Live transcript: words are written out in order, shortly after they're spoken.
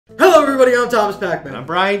everybody, I'm Thomas Pac-Man. I'm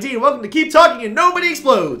Brian D. Welcome to Keep Talking and Nobody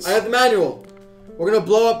Explodes. I have the manual. We're gonna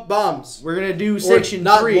blow up bombs. We're gonna do section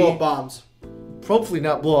not 3. blow up bombs. Hopefully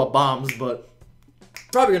not blow up bombs, but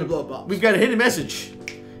probably gonna blow up bombs. We've got a hidden message.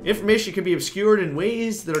 Information can be obscured in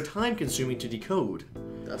ways that are time-consuming to decode.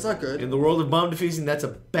 That's not good. In the world of bomb defusing, that's a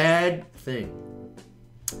bad thing.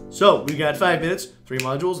 So we got 5 minutes, 3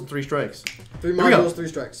 modules, and 3 strikes. 3 modules, 3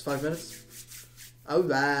 strikes. 5 minutes.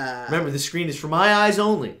 Alright. Remember, this screen is for my eyes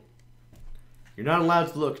only. You're not allowed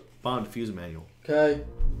to look. Bomb diffuser manual. Okay.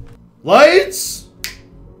 Lights!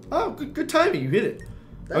 Oh, good timing. You hit it.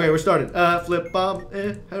 Okay, we're starting. Flip bomb.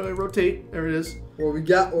 How do I rotate? There it is. Well, we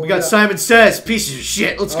got Simon Says. Pieces of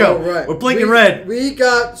shit. Let's go. Right. We're blinking red. We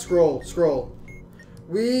got scroll.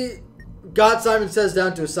 We got Simon Says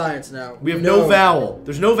down to a science now. We have no vowel.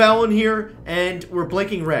 There's no vowel in here, and we're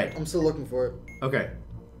blinking red. I'm still looking for it. Okay.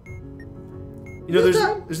 You know,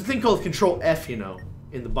 there's a thing called Control F, you know,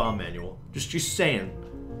 in the bomb manual. Just saying.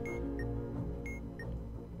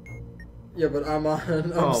 Yeah, but I'm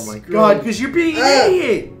on. Oh my god, because you're being an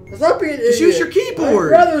idiot. It's not being an idiot. Just use your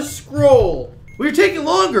keyboard. I'd rather scroll. Well, you're taking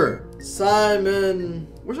longer. Simon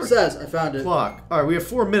Says. I found it. Clock. All right, we have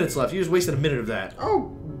 4 minutes left. You just wasted a minute of that.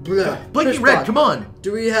 Oh, bleh. Blinking red. Come on.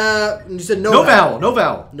 Do we have? You said no. No vowel. No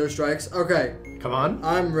vowel. No strikes. Okay. Come on.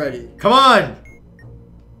 I'm ready. Come on.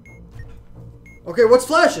 Okay, what's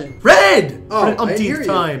flashing? Red! Oh, for the umpteenth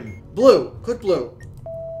time. Blue. Click blue.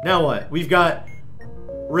 Now what? We've got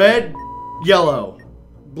red, yellow.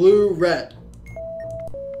 Blue, red.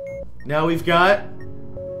 Now we've got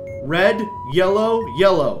red, yellow,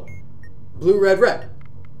 yellow. Blue, red, red.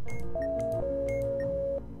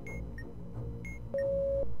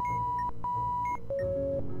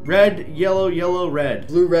 Red, yellow, yellow, red.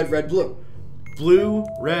 Blue, red, red, blue. Blue,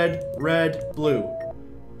 red, red, blue.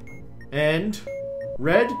 And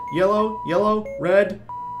red, yellow, yellow, red,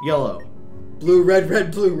 yellow. Blue, red,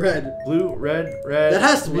 red, blue, red. Blue, red, red. That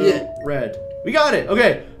has to be it. Red. We got it.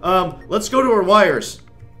 Okay. Let's go to our wires.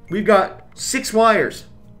 We've got 6 wires.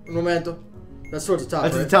 Un momento. That's towards the top.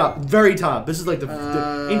 That's right? at the top, very top. This is like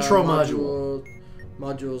the intro module.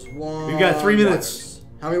 Modules 1. We've got 3 minutes. Wires.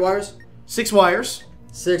 How many wires? 6 wires.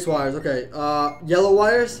 6 wires. Okay. Yellow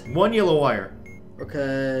wires. 1 yellow wire.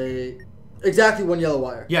 Okay. Exactly 1 yellow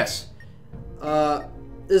wire. Yes.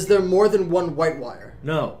 Is there more than 1 white wire?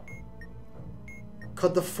 No.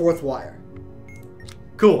 Cut the 4th wire.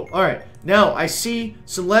 Cool. All right. Now I see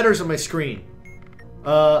some letters on my screen.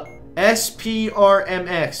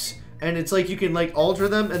 SPRMX, and it's like you can like alter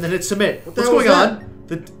them and then hit submit. What's going on?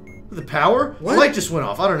 The power? What? The light just went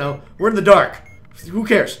off. I don't know. We're in the dark. Who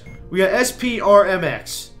cares? We got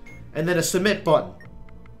SPRMX, and then a submit button.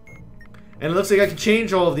 And it looks like I can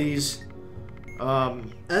change all of these.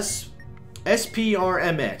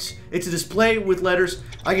 SPRMX. It's a display with letters.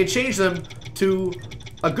 I can change them to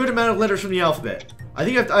a good amount of letters from the alphabet. I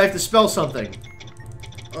think I have to spell something.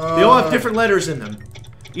 They all have different letters in them.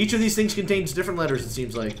 Each of these things contains different letters, it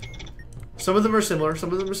seems like. Some of them are similar,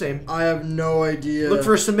 some of them are the same. I have no idea. Look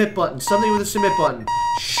for a submit button. Something with a submit button.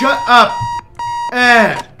 Shut up!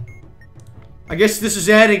 I guess this is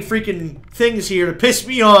adding freaking things here to piss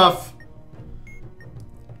me off.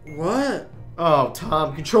 What? Oh,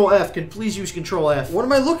 Tom. Control F. Please use Control F. What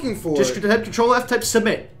am I looking for? Just type Control F, type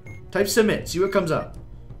submit. Type submit. See what comes up.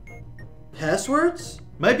 Passwords?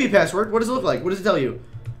 Might be a password. What does it look like? What does it tell you?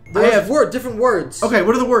 I have different words. Okay,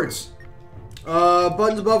 what are the words?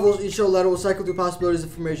 Buttons above will each show a letter will cycle through possibilities of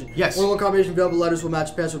information. Yes. One combination of available letters will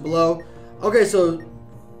match password below. Okay, so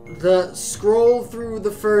the scroll through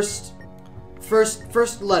the first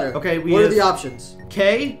letter. Okay, what are the options?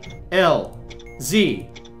 K, L, Z,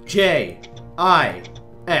 J, I,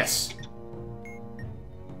 S.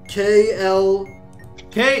 K,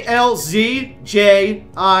 L, Z, J,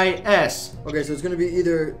 I, S. Okay, so it's gonna be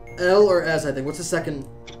either L or S, I think. What's the second?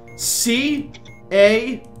 C,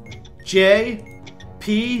 A, J,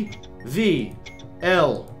 P, V,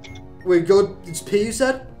 L. Wait, go. It's P. You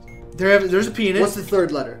said? There's a P in it. What's the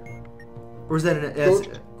third letter? Or is that an S?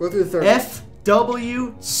 Go through the third. F,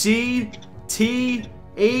 W, C, T,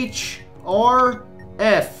 H, R,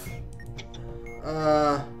 F.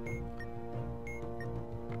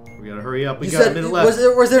 We gotta hurry up. We got a minute left.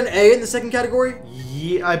 Was there an A in the second category?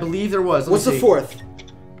 Yeah, I believe there was. What's the fourth?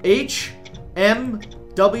 H, M,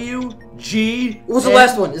 W, G. What was the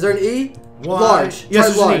last one? Is there an E? Y. Large. Yes,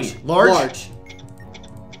 there's large. an E. Large. Large.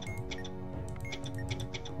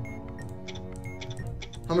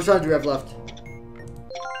 How much time do we have left?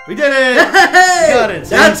 We did it! Hey! We got it.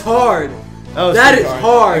 That's hard. That is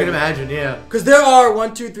hard. I can imagine, yeah. Because there are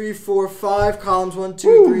 1, 2, 3, 4, 5 columns. 1,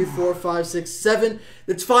 2, 3, 4, 5, 6, 7.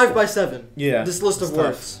 It's 5 by 7. Yeah. This list of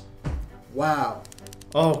words. Wow.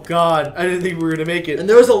 Oh God, I didn't think we were gonna make it. And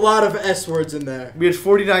there was a lot of S words in there. We had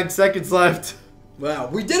 49 seconds left. Wow,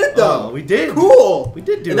 we did it though. Oh, we did. Cool. We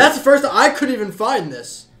did do it. And that's the first time I couldn't even find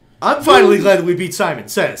this. I'm finally glad that we beat Simon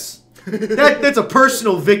Says. That's a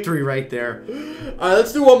personal victory right there. Alright,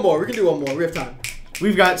 let's do one more. We can do one more. We have time.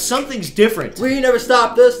 We've got something's different. We never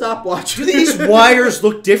stopped the stopwatch. Do these wires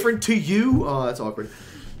look different to you? Oh, that's awkward.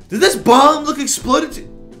 Does this bomb look exploded?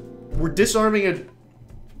 We're disarming an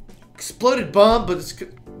exploded bomb, but it's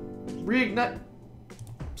reignite.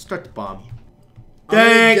 Start the bomb. I'm gonna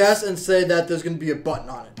Thanks. guess and say that there's gonna be a button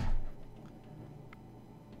on it.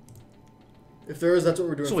 If there is, that's what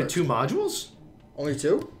we're doing. There's only first. 2 modules? Only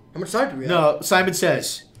 2? How much time do we have? No, Simon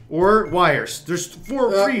Says. Or wires. There's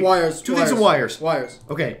 3 wires. 2 things of wires. Wires.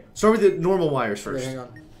 Okay, start with the normal wires first. Okay, hang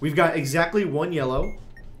on. We've got exactly 1 yellow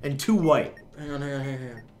and 2 white. Hang on.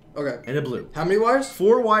 Okay. And a blue. How many wires?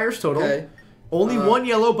 4 wires total. Okay. Only 1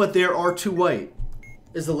 yellow, but there are 2 white.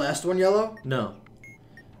 Is the last one yellow? No.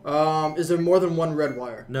 Is there more than 1 red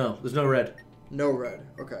wire? No, there's no red. No red.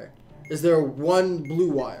 Okay. Is there 1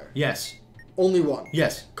 blue wire? Yes. Only 1?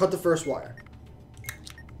 Yes. Cut the first wire.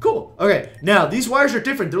 Cool. Okay, now these wires are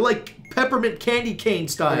different. They're like peppermint candy cane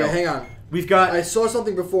style. Okay, hang on. We've got... I saw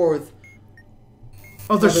something before with...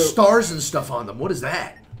 Oh, there's stars and stuff on them. What is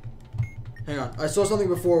that? Hang on. I saw something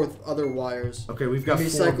before with other wires. Okay, we've got 4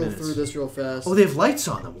 minutes. Let me cycle through this real fast. Oh, they have lights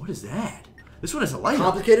on them. What is that? This one has a light on it.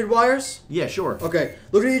 Complicated wires? Yeah, sure. Okay.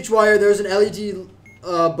 Look at each wire. There's an LED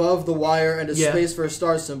above the wire and a space for a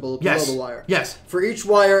star symbol below the wire. Yes. For each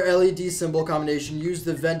wire LED symbol combination, use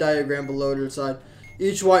the Venn diagram below to decide.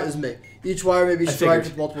 Each wire is me. Each wire may be striped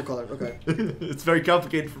with multiple colors. Okay. It's very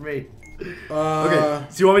complicated for me. Okay.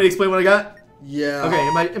 So you want me to explain what I got? Yeah.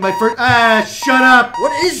 Okay, am I first? Ah, shut up!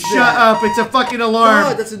 What is Shut that? up! It's a fucking alarm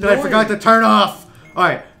God, that's that annoying. I forgot to turn off. All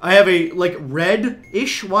right, I have a like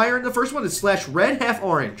red-ish wire in the first one. It's slash red, half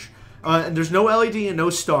orange, and there's no LED and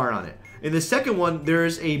no star on it. In the second one,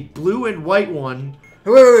 there's a blue and white one.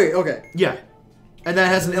 Wait. Okay. Yeah, and that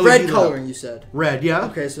has an LED Red lit coloring, up. you said. Red, yeah.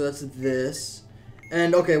 Okay, so that's this.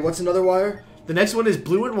 And okay, what's another wire? The next one is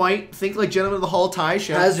blue and white. Think like Gentleman of the Hall tie.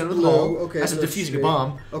 Has Gentleman blue. of the Hall. Okay, Has so a that's defusing a straight.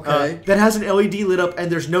 bomb. Okay. That has an LED lit up and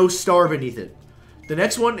there's no star beneath it. The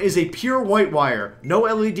next one is a pure white wire. No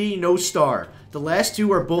LED, no star. The last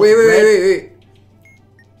 2 are both red. Wait.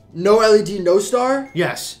 No LED, no star?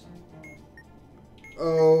 Yes.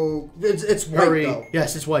 Oh, it's white though.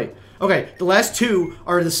 Yes, it's white. Okay, the last 2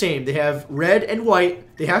 are the same. They have red and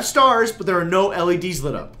white. They have stars, but there are no LEDs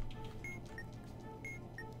lit up.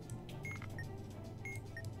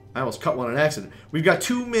 I almost cut one on accident. We've got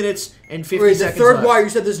 2 minutes and 50 Wait, seconds the third left. wire, you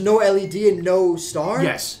said there's no LED and no star?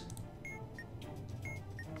 Yes.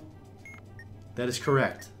 That is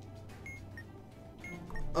correct.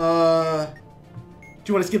 Do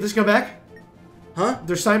you want to skip this? Come back? Huh?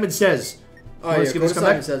 There's Simon Says. Oh, yeah, go to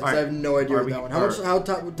Simon Says, 'cause I have no idea Alright, what that one. How much? How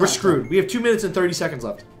time? We're screwed. We have 2 minutes and 30 seconds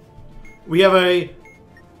left. We have a...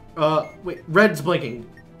 wait, red's blinking.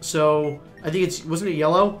 So, I think it's... Wasn't it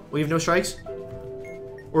yellow? We have no strikes?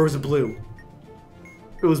 Or was it blue?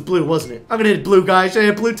 It was blue, wasn't it? I'm gonna hit blue, guys. Should I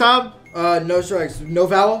hit blue, Tom? No strikes. No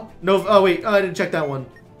vowel? No... Oh, wait. I didn't check that one.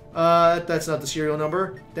 That's not the serial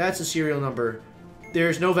number. That's the serial number.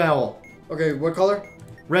 There's no vowel. Okay, what color?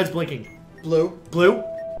 Red's blinking. Blue. Blue.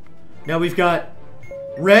 Now we've got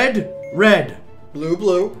red, red. Blue,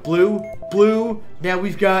 blue. Blue, blue. Now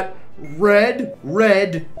we've got red,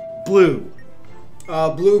 red, blue.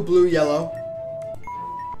 Blue, blue, yellow.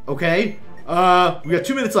 Okay. We got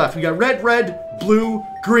 2 minutes left. We got red, red, blue,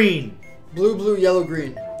 green. Blue, blue, yellow,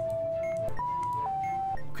 green.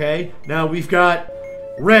 Okay. Now we've got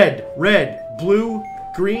red, red, blue,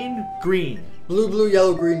 green, green. Blue, blue,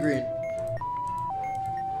 yellow, green, green.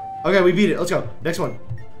 Okay, we beat it. Let's go. Next one.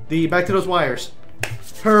 Back to those wires.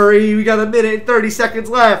 Hurry, we got 1 minute and 30 seconds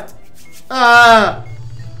left.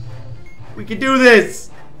 We can do this.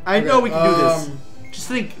 I know we can do this. Just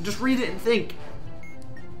think. Just read it and think.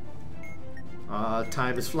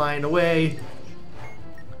 Time is flying away.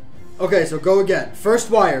 Okay, so go again. First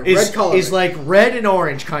wire, red color. Is like red and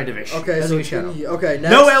orange kind of ish. Okay, so okay,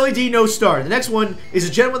 next. No LED, no star. The next one is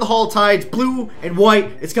a Gentleman of the Hall tie. It's blue and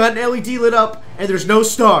white. It's got an LED lit up, and there's no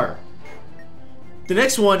star. The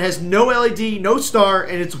next one has no LED, no star,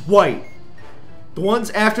 and it's white. The ones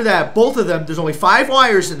after that, both of them, there's only 5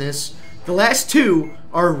 wires in this. The last 2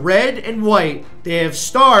 are red and white. They have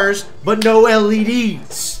stars, but no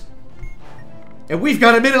LEDs. And we've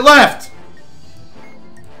got 1 minute left.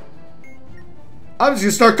 I'm just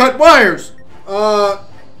gonna start cutting wires.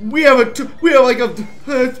 We have like a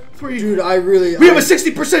 3. Dude, we have a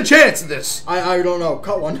 60% chance of this. I don't know.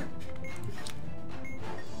 Cut one.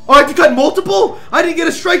 Oh I have to cut multiple? I didn't get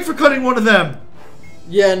a strike for cutting one of them.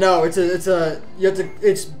 Yeah, no,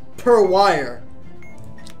 it's per wire.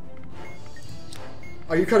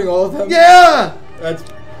 Are you cutting all of them? Yeah! That's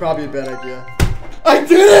probably a bad idea. I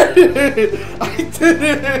did it! I did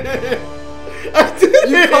it! I did it!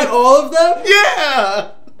 You cut all of them?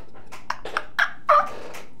 Yeah!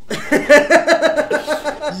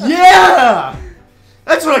 Yeah!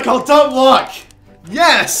 That's what I call dumb luck.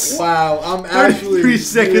 Yes! Wow, I'm actually 33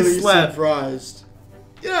 seconds really left. surprised.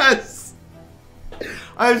 Yes!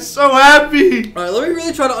 I'm so happy! Alright, let me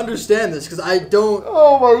really try to understand this, because I don't...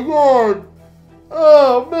 Oh my god!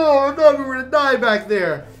 Oh man, I thought we were gonna die back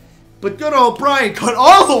there. But good old Brian cut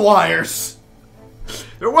all the wires!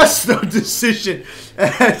 There was no decision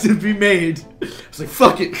that had to be made. I was like,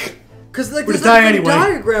 fuck it. Because like, We're there's gonna die like a anyway.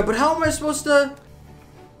 diagram, but how am I supposed to...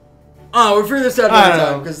 Oh, we'll figure this out I another don't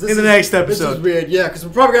time. know. Because In the next This is episode. weird, yeah, because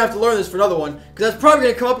we're probably going to have to learn this for another one. Because that's probably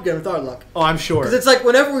going to come up again with our luck. Oh, I'm sure. Because it's like,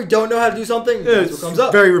 whenever we don't know how to do something, that's It's what comes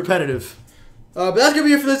up. very repetitive. But that's going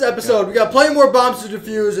to be it for this episode. We got plenty more bombs to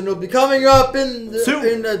defuse, and it'll be coming up in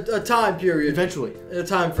a time period. Eventually. In a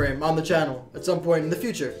time frame on the channel at some point in the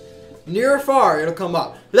future. Near or far, it'll come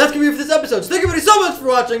up. But that's going to be it for this episode. So thank you everybody so much for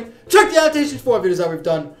watching. Check the annotations for videos that we've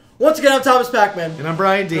done. Once again, I'm Thomas Pac-Man. And I'm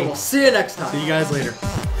Brian D. And we'll see you next time. See you guys later.